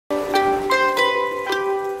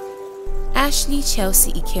Ashley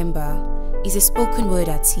Chelsea Ikemba is a spoken word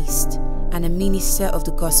artist and a minister of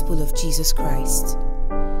the gospel of Jesus Christ.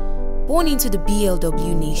 Born into the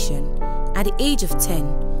BLW nation, at the age of 10,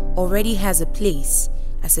 already has a place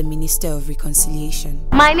as a minister of reconciliation.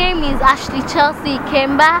 My name is Ashley Chelsea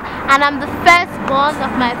Ikemba, and I'm the firstborn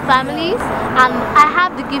of my family, and I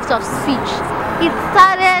have the gift of speech. It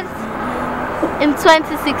started in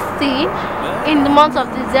 2016 in the month of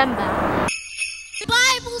December. The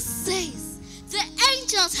Bible says the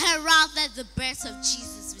angels heralded the birth of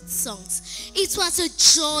Jesus with songs. It was a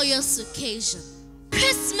joyous occasion.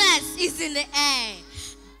 Christmas is in the air.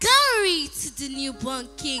 Glory to the newborn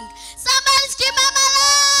King. Somebody scream, I'm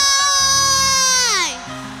alive!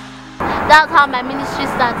 That's how my ministry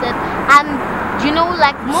started. And you know,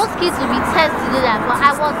 like most kids will be tested to do that, but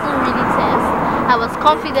I wasn't really tested. I was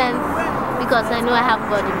confident because I know I have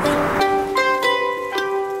God in me.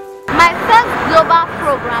 My first global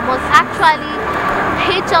program was actually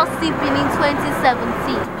Chelsea in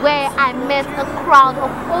 2017, where I met a crowd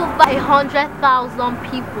of over 100,000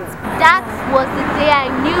 people. That was the day I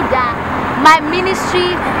knew that my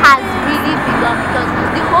ministry has really begun, because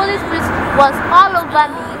the Holy Spirit was all over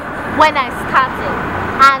me when I started,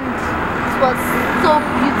 and it was so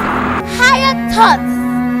beautiful. Higher thoughts,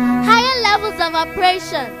 higher levels of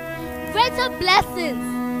operation, greater blessings,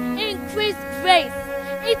 increased grace.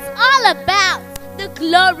 It's all about the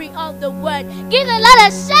glory of the word. Give a lot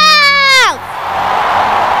of shout!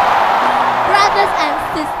 Brothers and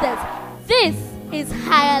sisters, this is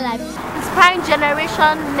Higher Life. Inspiring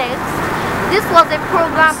Generation Next. This was a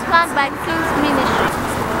program planned by King's Ministry.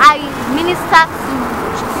 I minister to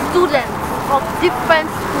students of different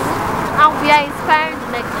schools, and we are inspiring the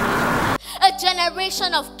next generation. A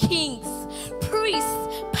generation of kings, priests,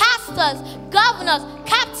 pastors, governors,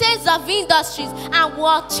 captains of industries, and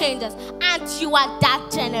world changers. And you are that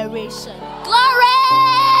generation. Glory!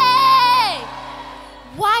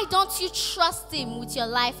 Why don't you trust him with your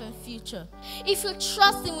life and future? If you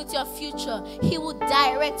trust him with your future, he will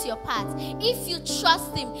direct your path. If you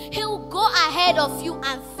trust him, he will go ahead of you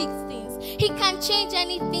and fix things. He can change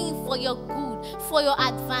anything for your good, for your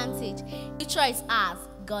advantage. The future is ours.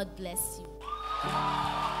 God bless you.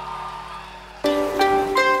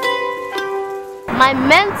 My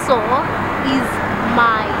mentor is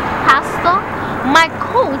my pastor, my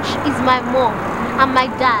coach is my mom and my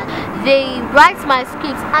dad. They write my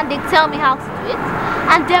scripts and they tell me how to do it.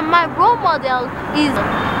 And then my role model is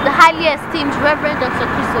the highly esteemed Reverend Dr.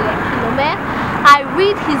 Chelsea Ikemba. I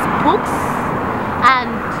read his books and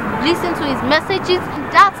listen to his messages.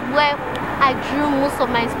 That's where I drew most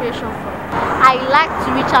of my inspiration from. I like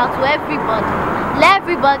to reach out to everybody, let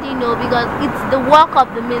everybody know, because it's the work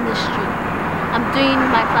of the ministry. I'm doing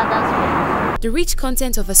my Father's work. The rich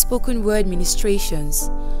content of her spoken word ministrations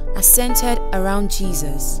are centered around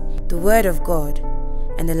Jesus, the Word of God,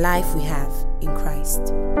 and the life we have in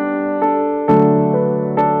Christ.